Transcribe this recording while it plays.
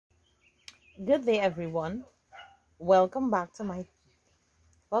Good day, everyone. Welcome back to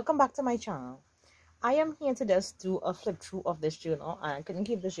my channel. I am here to just do a flip through of this journal, and I couldn't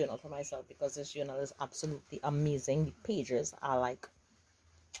keep this journal to myself because this journal is absolutely amazing. The pages are like,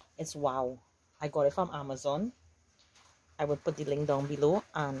 it's wow. I got it from Amazon. I will put the link down below,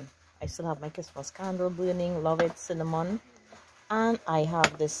 and I still have my Kiss First candle burning. Love it, cinnamon. And I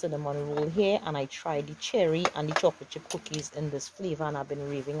have this cinnamon roll here, and I tried the cherry and the chocolate chip cookies in this flavor, and I've been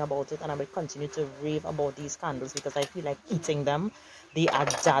raving about it, and I will continue to rave about these candles because I feel like eating them. They are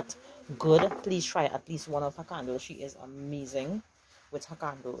that good. Please try at least one of her candles. She is amazing with her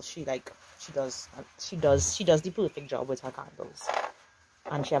candles. She does the perfect job with her candles,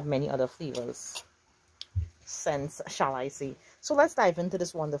 and she have many other flavors, scents, shall I say. So let's dive into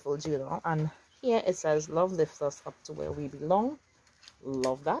this wonderful journal. And here it says, love lifts us up to where we belong.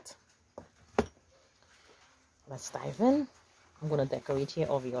 Love that. Let's dive in. I'm going to decorate here,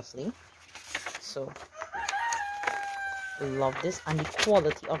 obviously. So, love this. And the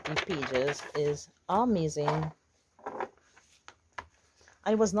quality of the pages is amazing. And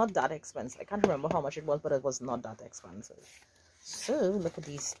it was not that expensive. I can't remember how much it was, but it was not that expensive. So, look at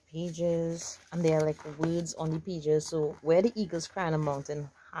these pages. And they are like words on the pages. So, where the eagles cry on a mountain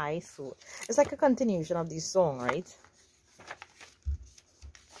high. So, it's like a continuation of this song, right?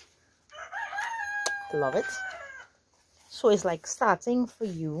 Love it. So it's like starting for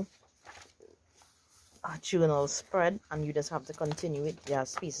you a journal spread, and you just have to continue it. There are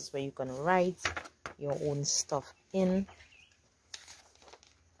spaces where you can write your own stuff in.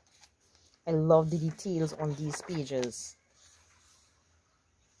 I love the details on these pages.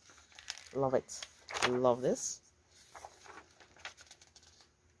 Love it. Love this.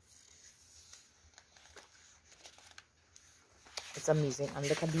 It's amazing. And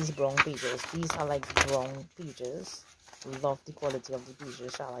look at these brown pages. These are like brown pages. Love the quality of the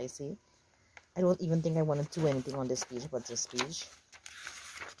pages, shall I say. I don't even think I want to do anything on this page but this page.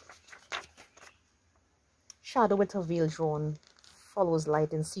 Shadow with her veil drawn follows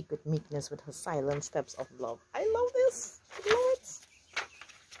light in secret meekness with her silent steps of love. I love this. I love it.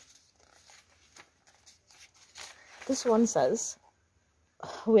 This one says,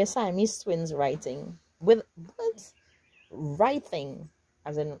 we're Siamese twins writing with what? Writing,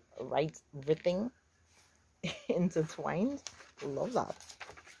 as in writing intertwined. Love that.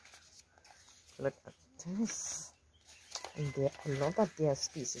 Look at this. And there, I love that there are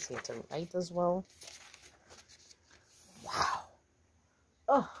spaces here to write as well. Wow.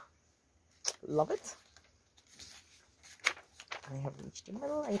 Oh, love it. I have reached the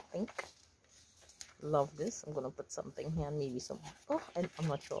middle, I think. Love this. I'm gonna put something here and maybe some. Oh, I'm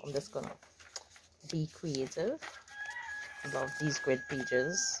not sure. I'm just gonna be creative. Love these great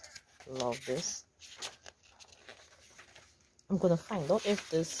pages. Love this. I'm gonna find out if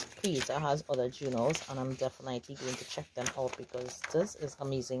this creator has other journals, and I'm definitely going to check them out because this is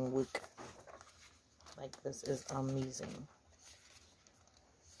amazing work. Like, this is amazing.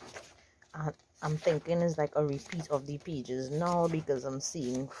 And I'm thinking it's like a repeat of the pages now because I'm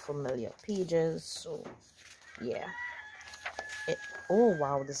seeing familiar pages. So yeah. Oh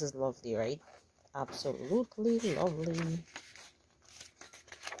wow, this is lovely, right? Absolutely lovely.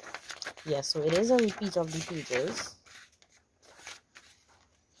 Yeah, so it is a repeat of the pages.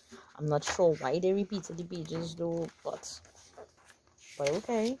 I'm not sure why they repeated the pages though, but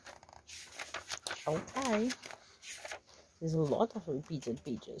okay. Okay. There's a lot of repeated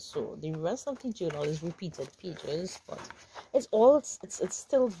pages, so the rest of the journal is repeated pages, but it's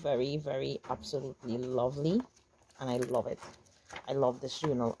still very, very absolutely lovely, and I love it. I love this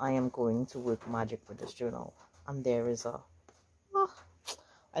journal. I am going to work magic with this journal, and there is a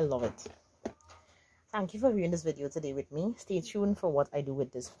I love it. Thank you for viewing this video today with me. Stay tuned for what I do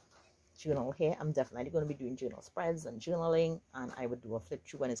with this journal here. I'm definitely going to be doing journal spreads and journaling, and I would do a flip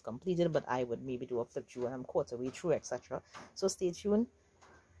through when it's completed, but I would maybe do a flip through when I'm quarter way through, etc. So stay tuned.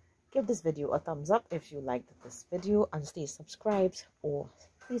 Give this video a thumbs up if you liked this video, and stay subscribed, or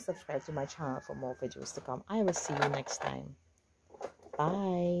please subscribe to my channel for more videos to come. I will see you next time.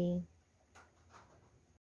 Bye.